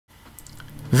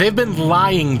They've been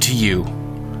lying to you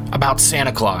about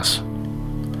Santa Claus.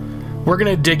 We're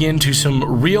going to dig into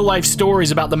some real-life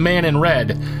stories about the man in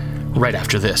red right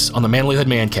after this on the Manlihood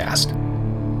ManCast.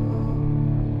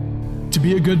 To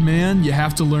be a good man, you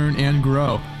have to learn and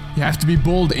grow. You have to be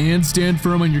bold and stand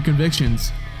firm on your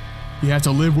convictions. You have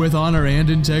to live with honor and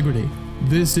integrity.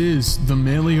 This is the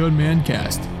Manlihood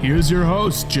ManCast. Here's your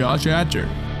host, Josh Hatcher.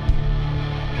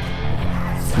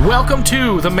 Welcome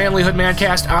to the Manlihood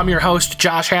ManCast. I'm your host,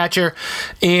 Josh Hatcher,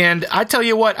 and I tell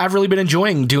you what, I've really been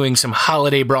enjoying doing some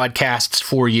holiday broadcasts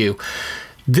for you.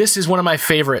 This is one of my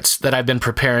favorites that I've been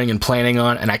preparing and planning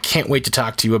on, and I can't wait to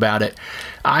talk to you about it.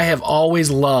 I have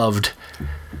always loved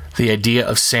the idea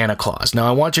of Santa Claus. Now,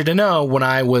 I want you to know, when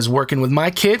I was working with my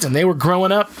kids and they were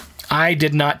growing up, I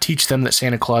did not teach them that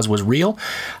Santa Claus was real.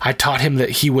 I taught him that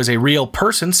he was a real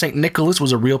person. St. Nicholas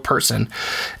was a real person,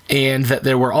 and that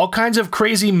there were all kinds of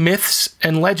crazy myths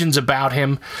and legends about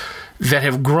him that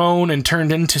have grown and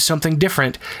turned into something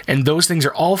different, and those things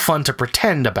are all fun to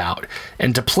pretend about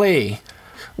and to play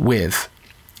with.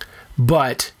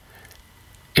 But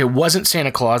it wasn't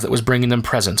Santa Claus that was bringing them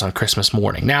presents on Christmas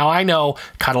morning. Now, I know,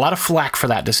 caught a lot of flack for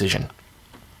that decision.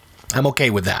 I'm okay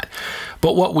with that.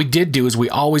 But what we did do is we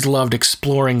always loved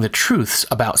exploring the truths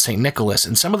about St. Nicholas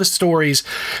and some of the stories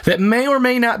that may or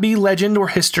may not be legend or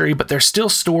history, but they're still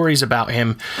stories about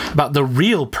him, about the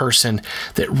real person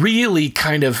that really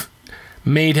kind of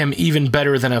made him even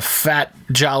better than a fat,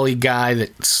 jolly guy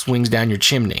that swings down your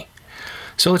chimney.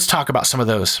 So let's talk about some of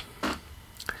those.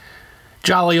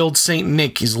 Jolly old St.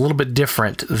 Nick is a little bit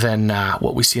different than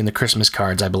what we see in the Christmas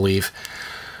cards, I believe.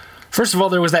 First of all,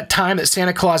 there was that time that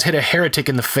Santa Claus hit a heretic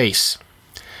in the face.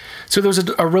 So there was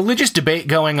a religious debate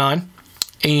going on,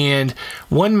 and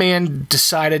one man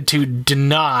decided to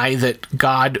deny that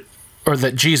God, or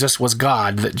that Jesus was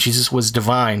God, that Jesus was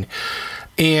divine.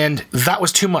 And that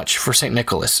was too much for St.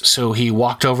 Nicholas. So he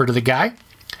walked over to the guy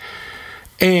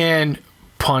and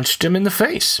punched him in the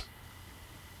face.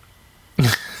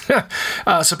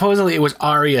 Supposedly it was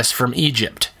Arius from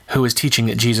Egypt who was teaching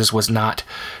that Jesus was not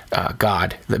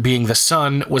God, that being the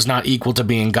Son was not equal to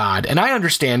being God. And I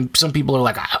understand some people are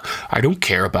like, I don't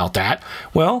care about that.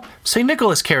 Well, St.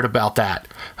 Nicholas cared about that.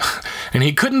 And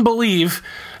he couldn't believe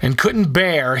and couldn't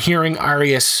bear hearing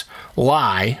Arius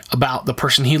lie about the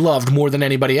person he loved more than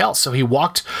anybody else. So he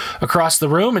walked across the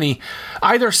room and he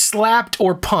either slapped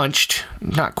or punched,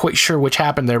 not quite sure which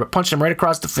happened there, but punched him right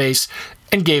across the face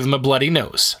and gave him a bloody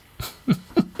nose.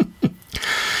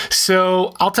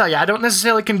 So I'll tell you, I don't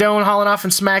necessarily condone hauling off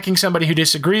and smacking somebody who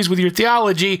disagrees with your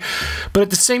theology, but at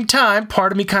the same time,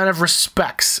 part of me kind of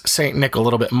respects St. Nick a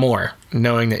little bit more,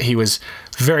 knowing that he was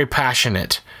very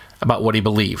passionate about what he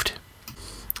believed.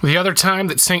 The other time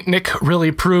that St. Nick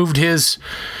really proved his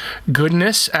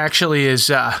goodness actually is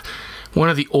one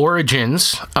of the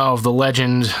origins of the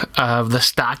legend of the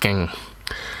stocking.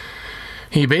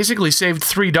 He basically saved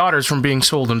 3 daughters from being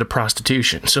sold into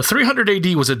prostitution. So 300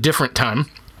 AD was a different time.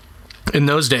 In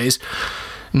those days,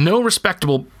 no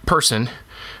respectable person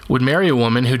would marry a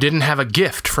woman who didn't have a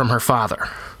gift from her father,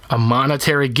 a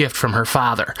monetary gift from her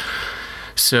father.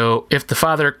 So if the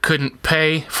father couldn't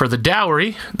pay for the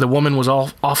dowry, the woman was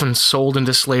often sold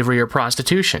into slavery or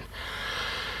prostitution.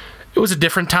 It was a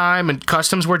different time and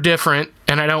customs were different,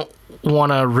 and I don't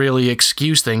want to really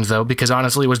excuse things, though, because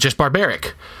honestly it was just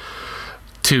barbaric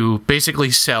to basically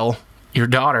sell your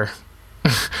daughter.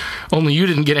 Only you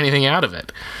didn't get anything out of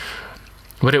it.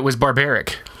 But it was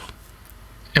barbaric.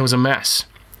 It was a mess.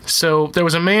 So there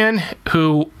was a man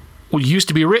who used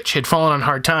to be rich, had fallen on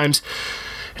hard times,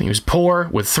 and he was poor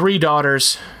with 3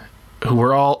 daughters who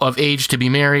were all of age to be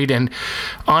married. And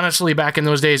honestly, back in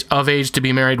those days, of age to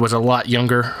be married was a lot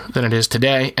younger than it is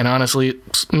today. And honestly,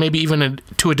 maybe even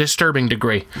to a disturbing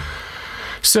degree.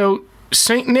 So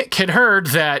St. Nick had heard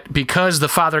that because the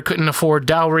father couldn't afford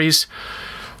dowries,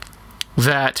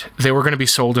 that they were going to be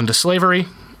sold into slavery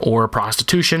or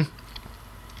prostitution.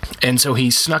 And so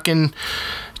he snuck in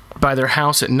by their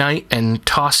house at night and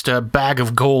tossed a bag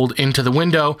of gold into the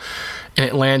window, and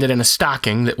it landed in a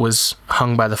stocking that was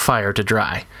hung by the fire to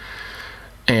dry.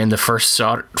 And the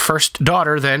first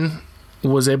daughter then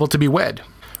was able to be wed.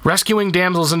 Rescuing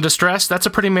damsels in distress, that's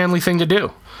a pretty manly thing to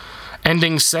do.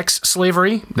 Ending sex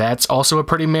slavery, that's also a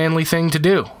pretty manly thing to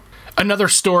do. Another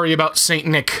story about St.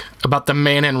 Nick, about the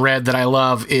man in red that I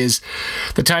love, is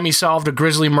the time he solved a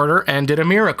grisly murder and did a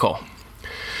miracle.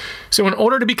 So in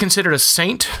order to be considered a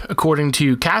saint, according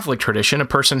to Catholic tradition, a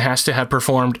person has to have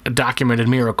performed documented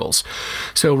miracles.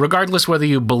 So regardless whether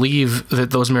you believe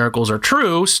that those miracles are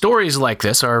true, stories like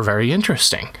this are very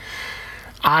interesting.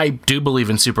 I do believe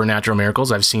in supernatural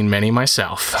miracles. I've seen many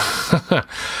myself.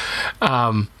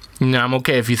 No, I'm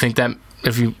okay if you think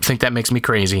that makes me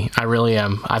crazy. I really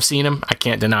am. I've seen him. I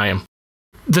can't deny him.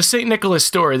 The St. Nicholas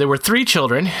story, there were 3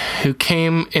 children who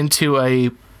came into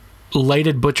a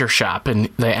lighted butcher shop, and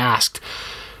they asked,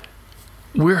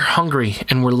 "We're hungry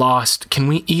and we're lost. Can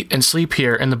we eat and sleep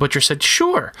here?" And the butcher said,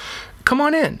 "Sure, come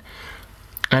on in."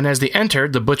 And as they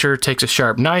entered, the butcher takes a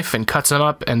sharp knife and cuts them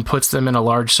up and puts them in a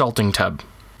large salting tub.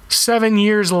 7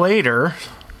 years later,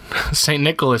 St.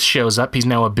 Nicholas shows up. He's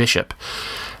now a bishop.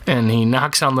 And he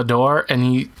knocks on the door, and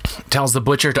he tells the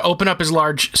butcher to open up his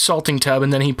large salting tub,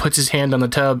 and then he puts his hand on the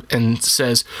tub and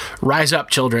says, "Rise up,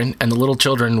 children." And the little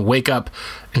children wake up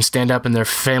and stand up, and their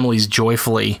families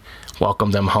joyfully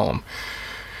welcome them home.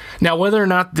 Now, whether or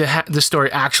not the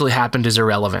story actually happened is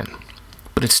irrelevant,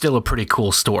 but it's still a pretty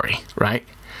cool story, right?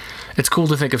 It's cool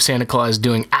to think of Santa Claus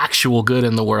doing actual good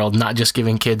in the world, not just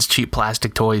giving kids cheap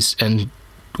plastic toys and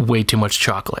way too much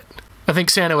chocolate. I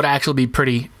think Santa would actually be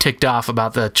pretty ticked off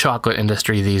about the chocolate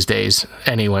industry these days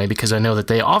anyway, because I know that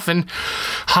they often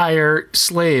hire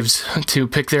slaves to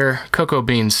pick their cocoa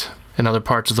beans in other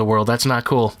parts of the world. That's not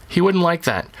cool. He wouldn't like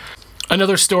that.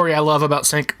 Another story I love about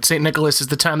St. Nicholas is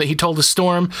the time that he told a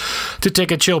storm to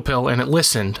take a chill pill, and it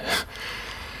listened.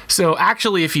 So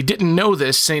actually, if you didn't know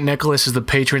this, St. Nicholas is the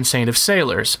patron saint of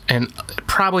sailors, and it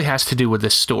probably has to do with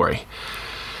this story.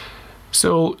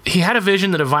 So he had a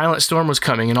vision that a violent storm was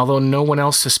coming, and although no one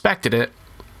else suspected it,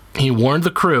 he warned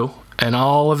the crew, and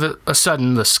all of a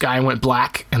sudden the sky went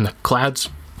black and the clouds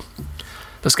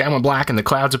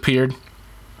appeared,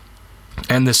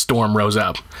 and the storm rose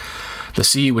up. The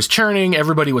sea was churning,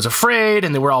 everybody was afraid,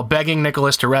 and they were all begging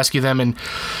Nicholas to rescue them, and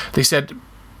they said,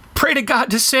 "Pray to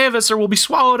God to save us or we'll be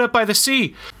swallowed up by the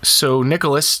sea." So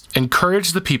Nicholas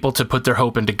encouraged the people to put their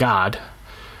hope into God,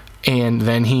 and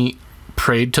then he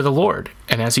prayed to the Lord.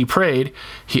 And as he prayed,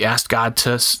 he asked God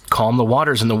to calm the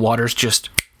waters, and the waters just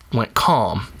went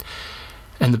calm.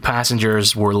 And the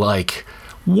passengers were like,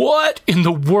 "What in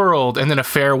the world?" And then a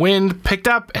fair wind picked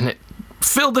up, and it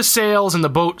filled the sails, and the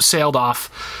boat sailed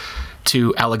off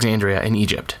to Alexandria in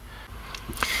Egypt.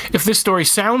 If this story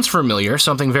sounds familiar,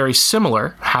 something very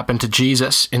similar happened to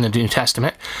Jesus in the New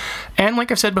Testament. And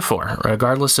like I've said before,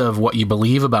 regardless of what you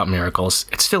believe about miracles,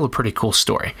 it's still a pretty cool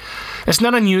story. It's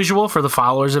not unusual for the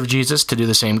followers of Jesus to do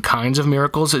the same kinds of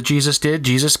miracles that Jesus did.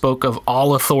 Jesus spoke of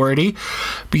all authority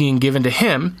being given to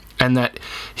him, and that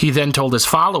he then told his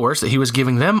followers that he was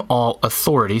giving them all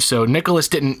authority. So Nicholas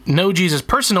didn't know Jesus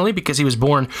personally because he was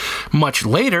born much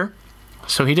later.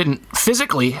 So he didn't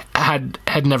physically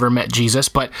had never met Jesus,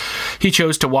 but he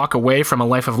chose to walk away from a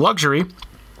life of luxury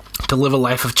to live a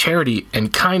life of charity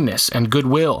and kindness and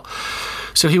goodwill.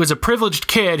 So he was a privileged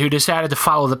kid who decided to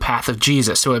follow the path of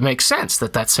Jesus. So it makes sense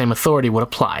that that same authority would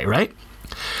apply, right?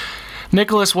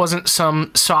 Nicholas wasn't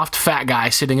some soft fat guy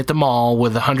sitting at the mall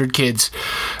with 100 kids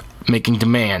making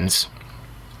demands.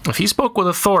 If he spoke with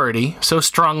authority so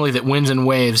strongly that winds and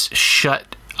waves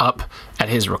shut up at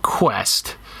his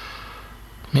request,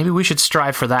 maybe we should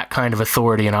strive for that kind of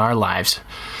authority in our lives.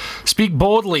 Speak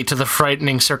boldly to the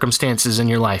frightening circumstances in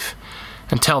your life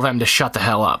and tell them to shut the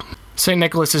hell up. St.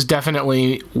 Nicholas is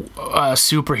definitely a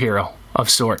superhero of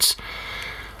sorts.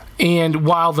 And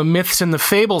while the myths and the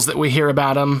fables that we hear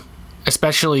about him,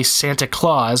 especially Santa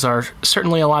Claus, are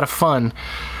certainly a lot of fun,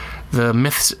 the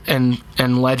myths and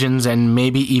legends and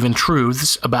maybe even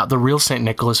truths about the real St.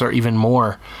 Nicholas are even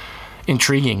more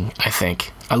intriguing, I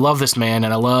think. I love this man,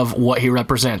 and I love what he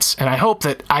represents, and I hope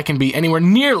that I can be anywhere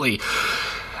nearly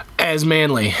as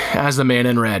manly as the man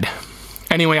in red.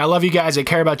 Anyway, I love you guys, I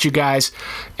care about you guys,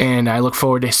 and I look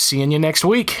forward to seeing you next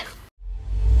week.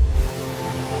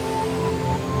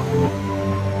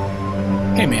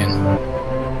 Hey man,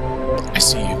 I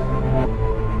see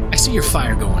you. I see your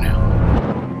fire going out.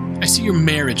 I see your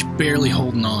marriage barely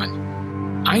holding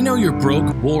on. I know you're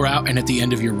broke, wore out, and at the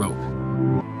end of your rope.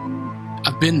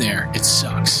 I've been there. It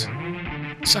sucks.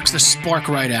 It sucks the spark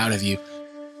right out of you,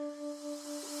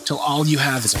 till all you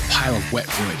have is a pile of wet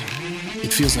wood.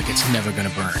 It feels like it's never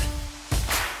gonna burn.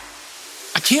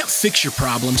 I can't fix your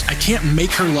problems. I can't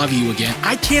make her love you again.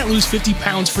 I can't lose 50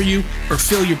 pounds for you or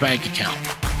fill your bank account.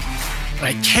 But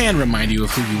I can remind you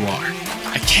of who you are.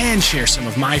 I can share some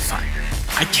of my fire.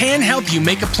 I can help you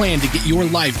make a plan to get your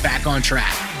life back on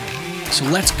track. So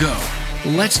let's go.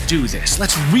 Let's do this.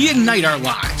 Let's reignite our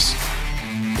lives.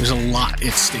 There's a lot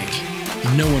at stake.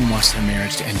 No one wants their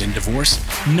marriage to end in divorce.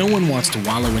 No one wants to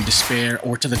wallow in despair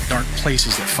or to the dark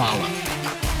places that follow.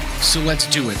 So let's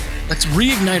do it. Let's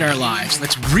reignite our lives.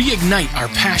 Let's reignite our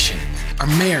passion, our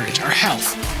marriage, our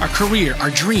health, our career,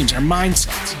 our dreams, our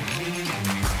mindsets.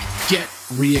 Get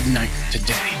reignite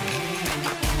today.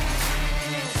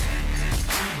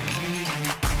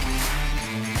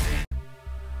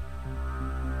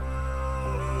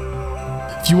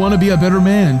 you want to be a better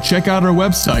man, check out our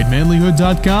website,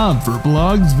 manlihood.com, for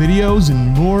blogs, videos,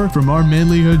 and more from our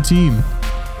Manlihood team.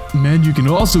 And you can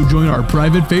also join our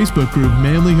private Facebook group,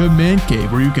 Manlihood Man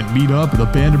Cave, where you can meet up with a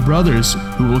band of brothers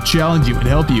who will challenge you and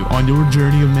help you on your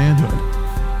journey of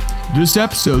manhood. This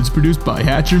episode is produced by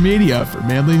Hatcher Media for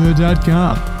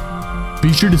manlihood.com.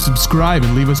 Be sure to subscribe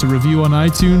and leave us a review on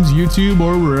iTunes, YouTube,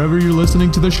 or wherever you're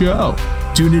listening to the show.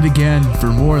 Tune in again for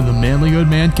more of the Manlihood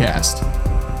ManCast.